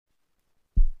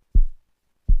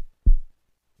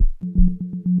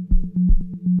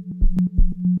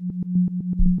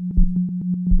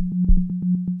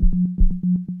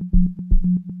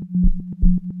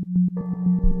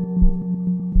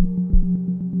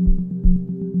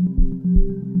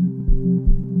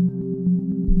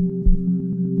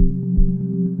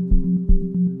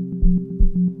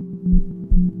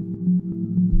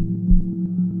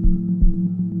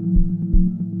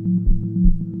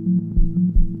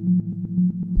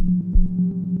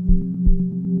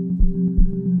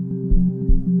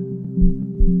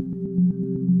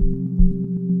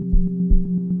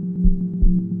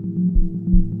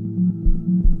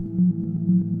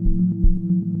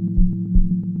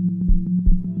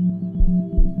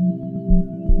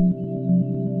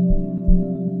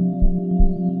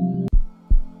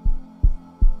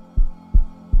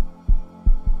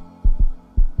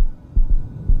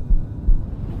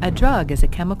A drug is a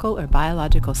chemical or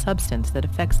biological substance that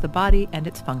affects the body and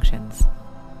its functions.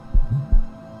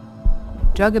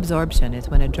 Drug absorption is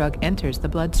when a drug enters the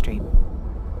bloodstream.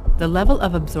 The level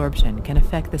of absorption can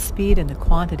affect the speed and the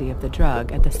quantity of the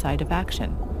drug at the site of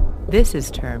action. This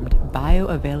is termed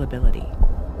bioavailability.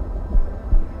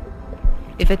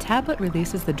 If a tablet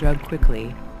releases the drug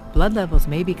quickly, blood levels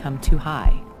may become too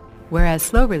high, whereas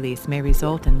slow release may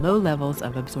result in low levels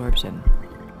of absorption.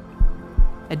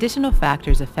 Additional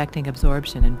factors affecting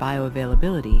absorption and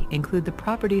bioavailability include the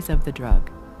properties of the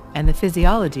drug and the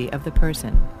physiology of the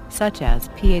person, such as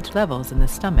pH levels in the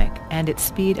stomach and its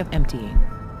speed of emptying.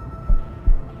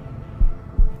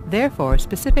 Therefore,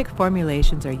 specific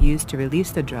formulations are used to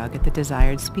release the drug at the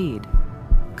desired speed.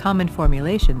 Common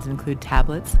formulations include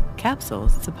tablets,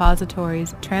 capsules,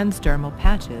 suppositories, transdermal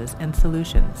patches, and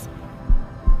solutions.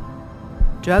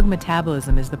 Drug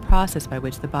metabolism is the process by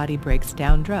which the body breaks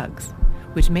down drugs,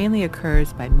 which mainly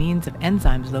occurs by means of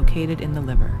enzymes located in the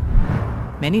liver.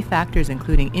 Many factors,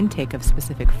 including intake of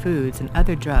specific foods and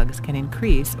other drugs, can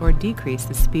increase or decrease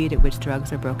the speed at which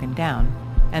drugs are broken down,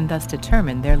 and thus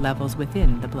determine their levels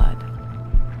within the blood.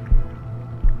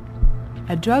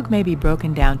 A drug may be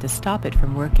broken down to stop it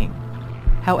from working.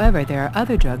 However, there are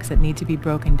other drugs that need to be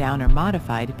broken down or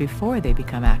modified before they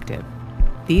become active.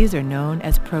 These are known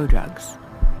as prodrugs.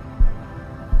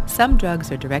 Some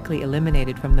drugs are directly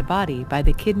eliminated from the body by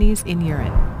the kidneys in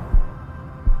urine.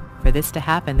 For this to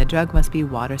happen, the drug must be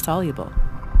water-soluble.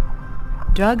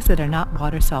 Drugs that are not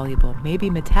water-soluble may be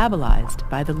metabolized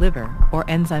by the liver or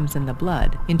enzymes in the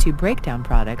blood into breakdown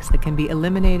products that can be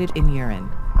eliminated in urine.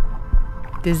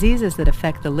 Diseases that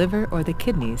affect the liver or the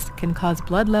kidneys can cause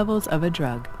blood levels of a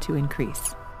drug to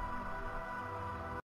increase.